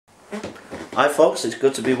Hi folks, it's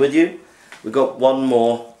good to be with you. We've got one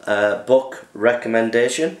more book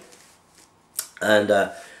recommendation,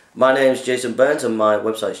 and my name is Jason Burns and my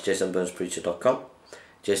website is jasonburnspreacher.com.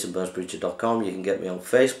 jasonburnspreacher.com. You can get me on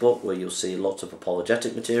Facebook, where you'll see lots of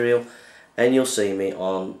apologetic material, and you'll see me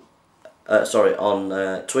on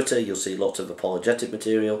Twitter. You'll see lots of apologetic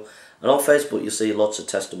material, and on Facebook you'll see lots of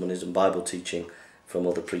testimonies and Bible teaching from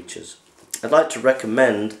other preachers. I'd like to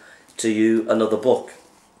recommend to you another book,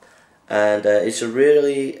 and it's a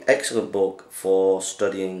really excellent book for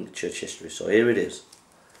studying church history. So here it is.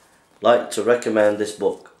 I'd like to recommend this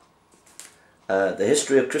book, The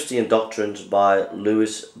History of Christian Doctrines by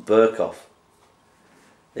Louis Berkhof.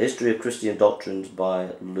 The History of Christian Doctrines by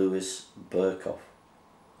Louis Berkhof.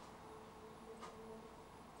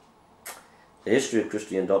 The History of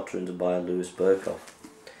Christian Doctrines by Louis Berkhof.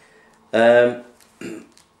 The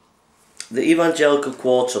Evangelical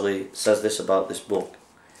Quarterly says this about this book.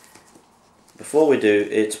 Before we do,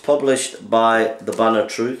 it's published by the Banner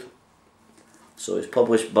Truth. So it's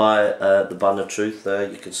published by the Banner Truth. There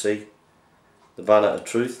you can see the Banner of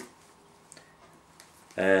Truth.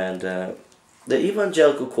 And the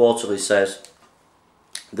Evangelical Quarterly says,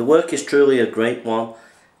 the work is truly a great one,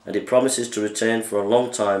 and it promises to retain for a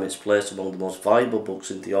long time its place among the most valuable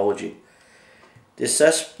books in theology. It is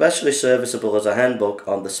especially serviceable as a handbook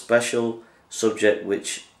on the special subject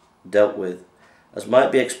which dealt with, as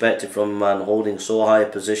might be expected from a man holding so high a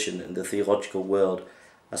position in the theological world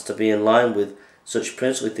as to be in line with such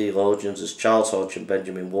princely theologians as Charles Hodge and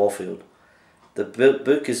Benjamin Warfield. The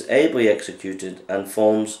book is ably executed and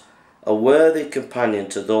forms a worthy companion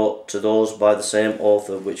to those by the same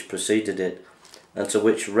author which preceded it, and to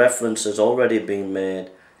which reference has already been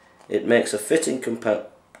made. It makes a fitting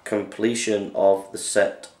completion of the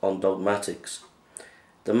set on dogmatics.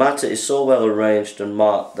 The matter is so well arranged and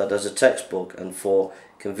marked that as a textbook and for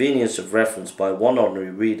convenience of reference by one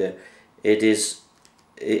ordinary reader, it is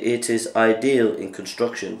ideal in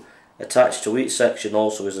construction. Attached to each section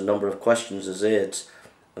also is a number of questions as aids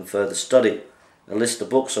and further study. A list of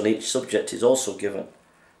books on each subject is also given.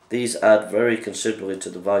 These add very considerably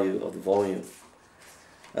to the value of the volume.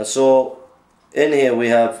 And so in here we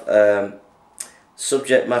have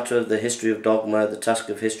subject matter of the history of dogma, the task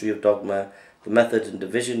of history of dogma, the method and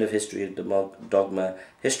division of history of dogma,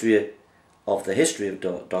 history of the history of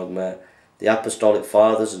dogma, the apostolic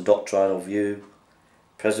fathers and doctrinal view,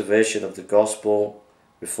 preservation of the gospel,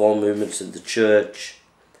 reform movements in the church,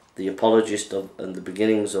 the apologist and the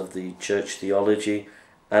beginnings of the church theology,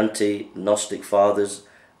 anti-Gnostic fathers,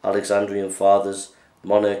 Alexandrian fathers,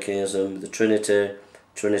 monarchism, the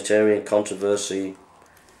Trinitarian controversy,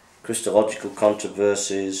 Christological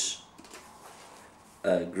controversies,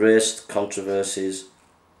 grace controversies,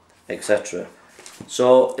 etc.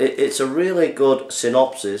 So it's a really good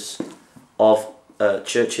synopsis of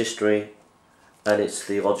church history and its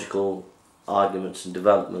theological arguments and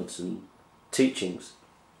developments and teachings.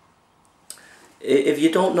 If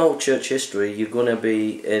you don't know church history, you're going to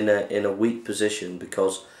be in a weak position,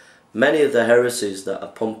 because many of the heresies that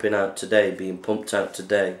are being pumped out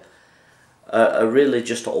today, are really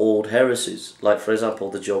just old heresies. Like, for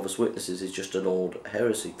example, the Jehovah's Witnesses is just an old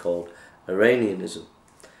heresy called Iranianism.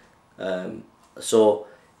 So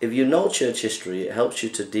if you know church history, it helps you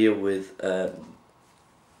to deal with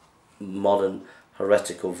modern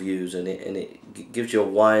heretical views, and it gives you a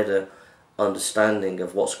wider understanding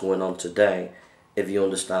of what's going on today if you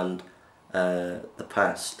understand the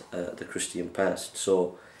past, the Christian past.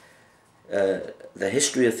 So the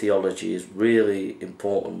history of theology is really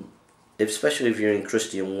important, especially if you're in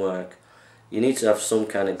Christian work. You need to have some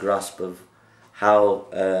kind of grasp of how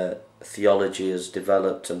theology has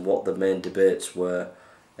developed and what the main debates were,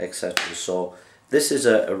 etc. So this is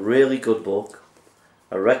a really good book.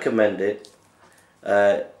 I recommend it.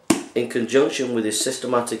 In conjunction with his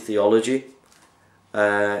systematic theology,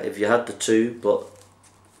 if you had the two, but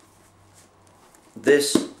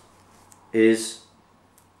this is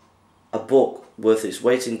a book worth its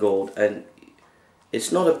weight in gold, and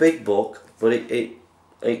it's not a big book, but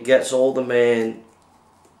it gets all the main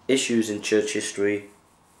issues in church history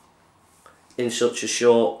in such a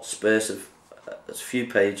short space of a few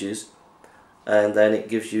pages, and then it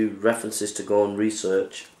gives you references to go and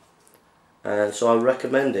research. And so I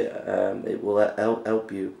recommend it. It will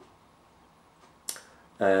help you.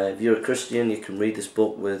 If you're a Christian, you can read this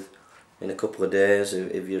book in a couple of days.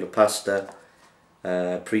 If you're a pastor,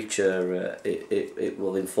 preacher, it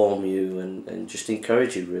will inform you and just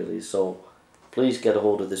encourage you, really. So please get a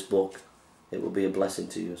hold of this book. It will be a blessing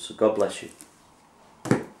to you. So God bless you.